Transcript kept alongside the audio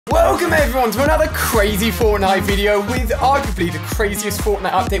Welcome everyone to another crazy Fortnite video with arguably the craziest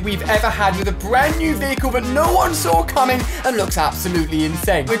Fortnite update we've ever had, with a brand new vehicle that no one saw coming and looks absolutely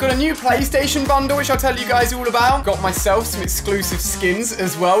insane. We've got a new PlayStation bundle which I'll tell you guys all about. Got myself some exclusive skins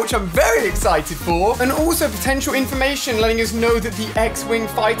as well, which I'm very excited for. And also potential information letting us know that the X-Wing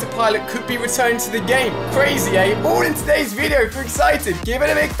fighter pilot could be returned to the game. Crazy, eh? All in today's video. If you're excited, give it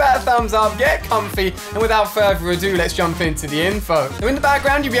a big fat thumbs up, get comfy, and without further ado, let's jump into the info. Now in the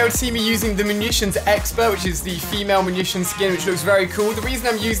background, you'll be able to see me using the Munitions Expert, which is the female munitions skin, which looks very cool. The reason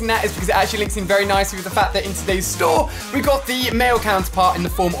I'm using that is because it actually links in very nicely with the fact that in today's store, we got the male counterpart in the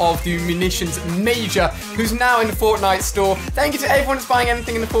form of the Munitions Major, who's now in the Fortnite store. Thank you to everyone that's buying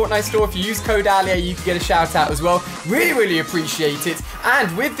anything in the Fortnite store. If you use code ALIA, you can get a shout out as well. Really, really appreciate it.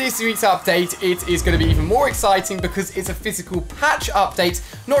 And with this week's update, it is going to be even more exciting because it's a physical patch update,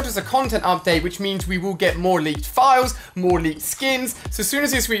 not just a content update, which means we will get more leaked files, more leaked skins. So as soon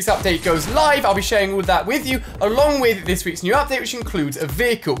as this week's update goes live, I'll be sharing all of that with you, along with this week's new update, which includes a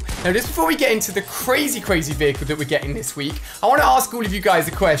vehicle. Now, just before we get into the crazy vehicle that we're getting this week, I want to ask all of you guys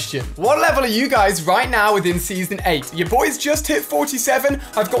a question. What level are you guys right now within Season 8? Your boys just hit 47.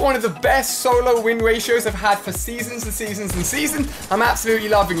 I've got one of the best solo win ratios I've had for seasons and seasons and seasons. I'm absolutely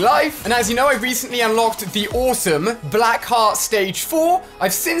loving life. And as you know, I recently unlocked the awesome Blackheart Stage 4.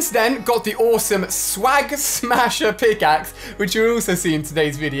 I've since then got the awesome Swag Smasher pickaxe, which you'll also see in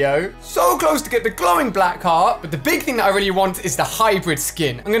today's video. So close to get the glowing Blackheart, but the big thing that I really want is the hybrid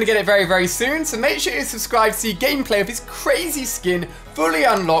skin. I'm going to get it very, very soon, so make sure you subscribe to see gameplay of this crazy skin fully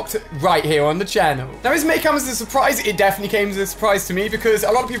unlocked right here on the channel. Now, this may come as a surprise. It definitely came as a surprise to me because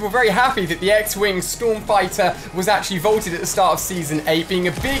a lot of people were very happy that the X-Wing Stormfighter was actually vaulted at the start of Season 8, being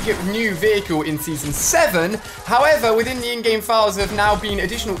a big new vehicle in Season 7. However, within the in-game files there have now been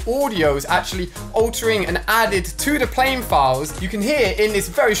additional audios actually altering and added to the plane files. You can hear in this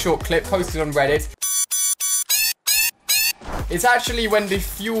very short clip posted on Reddit. It's actually when the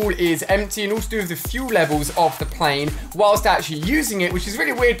fuel is empty and also do with the fuel levels of the plane whilst actually using it, which is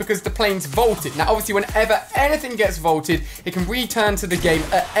really weird because the plane's vaulted. Now, obviously, whenever anything gets vaulted, it can return to the game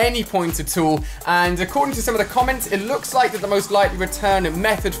at any point at all. And according to some of the comments, it looks like that the most likely return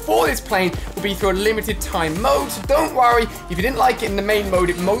method for this plane will be through a limited time mode. So don't worry, if you didn't like it in the main mode,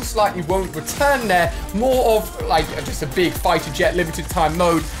 it most likely won't return there. More of like just a big fighter jet limited time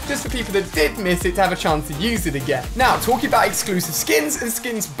mode, just for people that did miss it to have a chance to use it again. Now, talking about exclusive skins and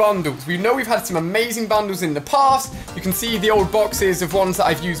skins bundles. We know we've had some amazing bundles in the past. You can see the old boxes of ones that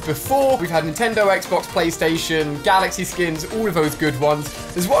I've used before. We've had Nintendo, Xbox, PlayStation, Galaxy skins, all of those good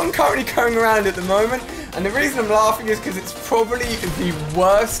ones. There's one currently going around at the moment, and the reason I'm laughing is because it's probably the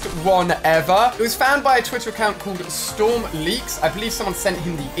worst one ever. It was found by a Twitter account called Storm Leaks. I believe someone sent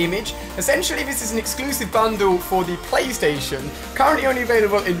him the image. Essentially, this is an exclusive bundle for the PlayStation, currently only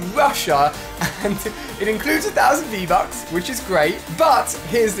available in Russia, and it includes 1,000 V-Bucks, which is great. But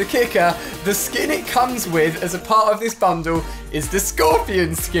here's the kicker. The skin it comes with as a part of this bundle is the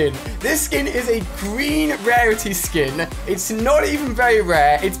Scorpion skin. This skin is a green rarity skin. It's not even very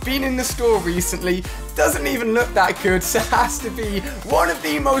rare. It's been in the store recently. Doesn't even look that good, so it has to be one of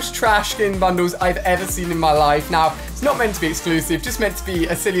the most trash skin bundles I've ever seen in my life. Now, it's not meant to be exclusive, just meant to be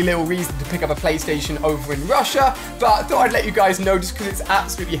a silly little reason to pick up a PlayStation over in Russia, but I thought I'd let you guys know just because it's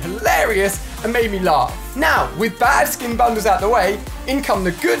absolutely hilarious and made me laugh. Now, with bad skin bundles out the way, in come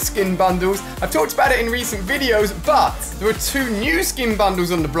the good skin bundles. I've talked about it in recent videos, but there are two new skin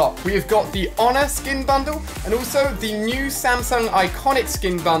bundles on the block. We have got the Honor skin bundle and also the new Samsung Iconic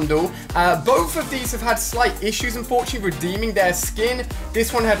skin bundle. Both of these have had slight issues, unfortunately, redeeming their skin.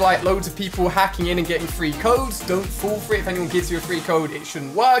 This one had like loads of people hacking in and getting free codes. Don't fall for it. If anyone gives you a free code, it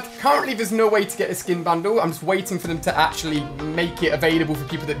shouldn't work. Currently, there's no way to get a skin bundle. I'm just waiting for them to actually make it available for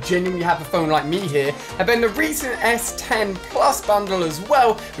people that genuinely have a phone like me here. And then the recent S10 Plus bundle as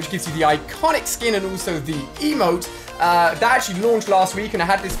well, which gives you the iconic skin and also the emote. That actually launched last week and I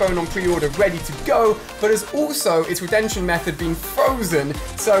had this phone on pre-order ready to go, but has also its redemption method been frozen.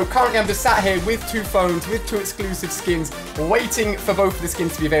 So currently I'm just sat here with two phones, with two exclusive skins, waiting for both of the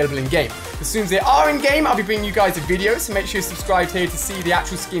skins to be available in game. As soon as they are in game, I'll be bringing you guys a video, so make sure you're subscribed here to see the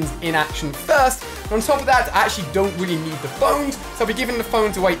actual skins in action first. And on top of that, I actually don't really need the phones, so I'll be giving the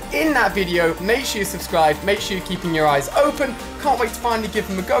phones away in that video. Make sure you're subscribed, make sure you're keeping your eyes open. Can't wait to finally give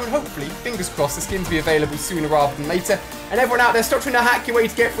them a go, and hopefully, fingers crossed, the skins will be available sooner rather than later. And everyone out there, stop trying to hack your way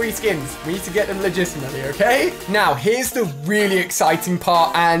to get free skins. We need to get them legitimately, okay? Now, here's the really exciting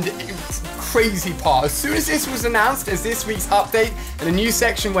part and crazy part. As soon as this was announced as this week's update, and a new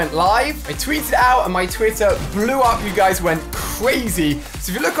section went live. I tweeted it out and my Twitter blew up. You guys went crazy.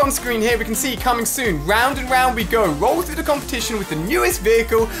 So if you look on screen here, we can see coming soon. Round and round we go. Roll through the competition with the newest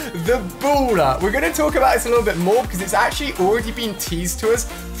vehicle, the Baller. We're going to talk about this a little bit more because it's actually already been teased to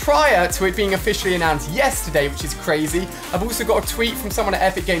us prior to it being officially announced yesterday, which is crazy. I've also got a tweet from someone at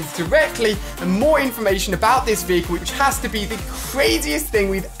Epic Games directly and more information about this vehicle, which has to be the craziest thing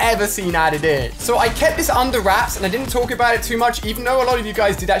we've ever seen added in. So I kept this under wraps and I didn't talk about it too much, even though a lot of you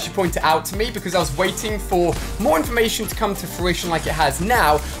guys did actually point it out to me because I was waiting for more information to come to fruition like it has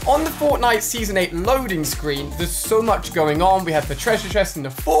now. On the Fortnite Season 8 loading screen, there's so much going on. We have the treasure chest in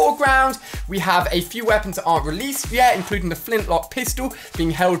the foreground. We have a few weapons that aren't released yet, including the flintlock pistol being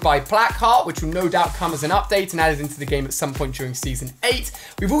held by Blackheart, which will no doubt come as an update and added into the game at some point during Season 8.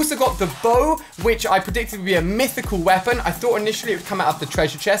 We've also got the bow, which I predicted would be a mythical weapon. I thought initially it would come out of the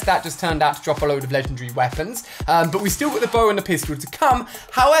treasure chest. That just turned out to drop a load of legendary weapons. But we still got the bow and the pistol to come.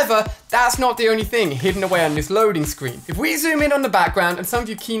 However, that's not the only thing hidden away on this loading screen. If we zoom in on the background, and some of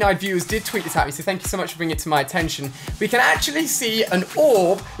you keen-eyed viewers did tweet this at me, so thank you so much for bringing it to my attention, we can actually see an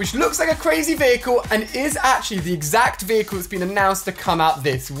orb, which looks like a crazy vehicle and is actually the exact vehicle that's been announced to come out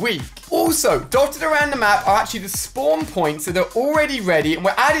this week. Also, dotted around the map are actually the spawn points that are already ready and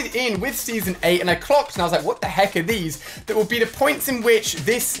were added in with Season 8, and I clocked and I was like, what the heck are these? That will be the points in which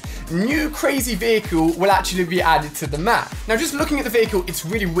this new crazy vehicle will actually be added to the map. Now, just looking at the vehicle, it's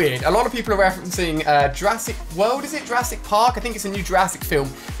really weird. A lot of people are referencing Jurassic World, is it? Jurassic Park? I think it's a new Jurassic film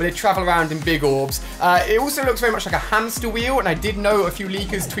where they travel around in big orbs. It also looks very much like a hamster wheel, and I did know a few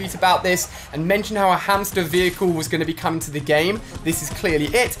leakers tweet about this and mention how a hamster vehicle was going to be coming to the game. This is clearly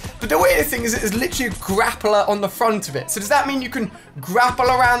it. But the weirdest thing is there's literally a grappler on the front of it. So does that mean you can grapple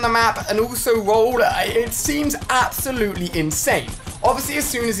around the map and also roll? It seems absolutely insane. Obviously, as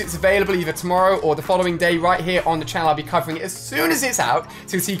soon as it's available, either tomorrow or the following day, right here on the channel, I'll be covering it as soon as it's out,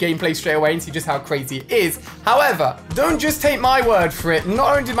 so you'll see gameplay straight away and see just how crazy it is. However, don't just take my word for it. Not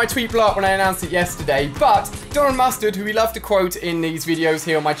only did my tweet blow up when I announced it yesterday, but Don Mustard, who we love to quote in these videos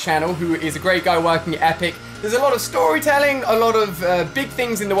here on my channel, who is a great guy working at Epic. There's a lot of storytelling, a lot of big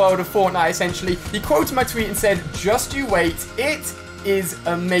things in the world of Fortnite, essentially. He quoted my tweet and said, "Just you wait, it is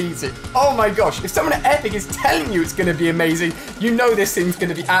amazing." Oh my gosh, if someone at Epic is telling you it's going to be amazing, you know this thing's going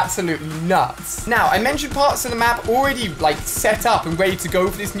to be absolutely nuts. Now, I mentioned parts of the map already like set up and ready to go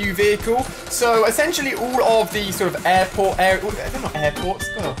for this new vehicle. So essentially all of the sort of airport area, they're not airports,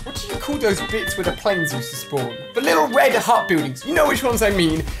 oh, what do you call those bits where the planes used to spawn? The little red hut buildings, you know which ones I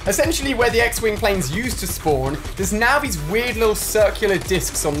mean. Essentially where the X-Wing planes used to spawn, there's now these weird little circular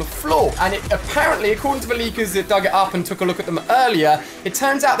discs on the floor. And it apparently, according to the leakers that dug it up and took a look at them earlier, it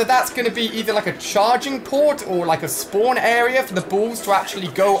turns out that that's going to be either like a charging port or like a spawn area for the balls to actually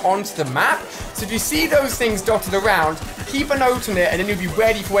go onto the map. So if you see those things dotted around, keep a note on it and then you'll be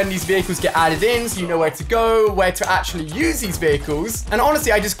ready for when these vehicles get added in, so you know where to go, where to actually use these vehicles. And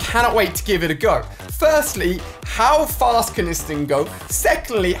honestly, I just cannot wait to give it a go. Firstly, how fast can this thing go?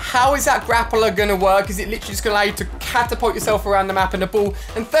 Secondly, how is that grappler going to work? Is it literally just going to allow you to catapult yourself around the map in a ball?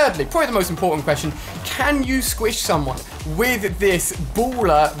 And thirdly, probably the most important question, can you squish someone with this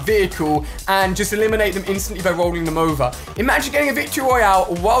baller vehicle and just eliminate them instantly by rolling them over? Imagine getting a victory royale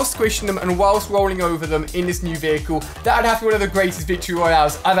while squishing them and whilst rolling over them in this new vehicle. That would have to be one of the greatest victory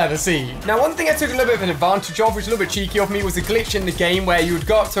royales I've ever seen. Now, one thing I took a little bit of an advantage of, which is a little bit cheeky of me, was a glitch in the game where you would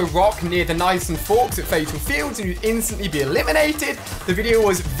go up to a rock near the knives and forks at Fatal Fields and you'd instantly be eliminated. The video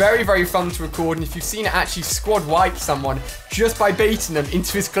was very, very fun to record, and if you've seen it actually squad wipe someone just by baiting them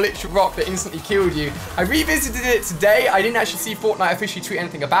into this glitch rock that instantly killed you. I revisited it today. I didn't actually see Fortnite officially tweet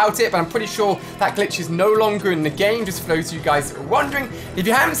anything about it, but I'm pretty sure that glitch is no longer in the game, just for those of you guys that are wondering. If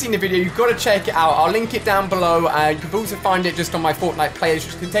you haven't seen the video, you've got to check it out. I'll link it down below. You can also find it just on my Fortnite playlist,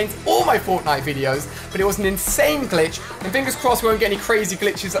 which contains all my Fortnite videos, but it was an insane glitch, and fingers crossed we won't get any crazy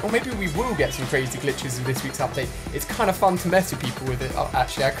glitches, or maybe we will get some crazy glitches in this week's update. It's kind of fun to mess with people with it,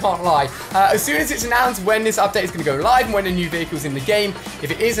 actually, I can't lie. As soon as it's announced when this update is going to go live and when the new vehicle's in the game,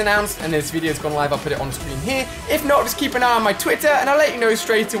 if it is announced and this video's gone live, I'll put it on screen here. If not, just keep an eye on my Twitter and I'll let you know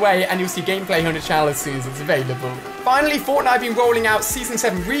straight away, and you'll see gameplay here on the channel as soon as it's available. Finally, Fortnite have been rolling out Season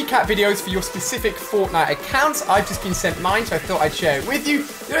 7 recap videos for your specific Fortnite accounts. I've just been sent mine, so I thought I'd share it with you.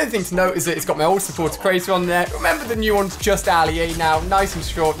 The only thing to note is that it's got my old supporter creator on there. Remember, the new one's just Ali now, nice and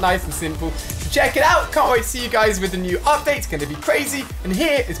short, nice and simple. So check it out. Can't wait to see you guys with the new update. It's going to be crazy. And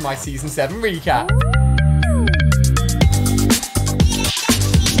here is my Season 7 recap.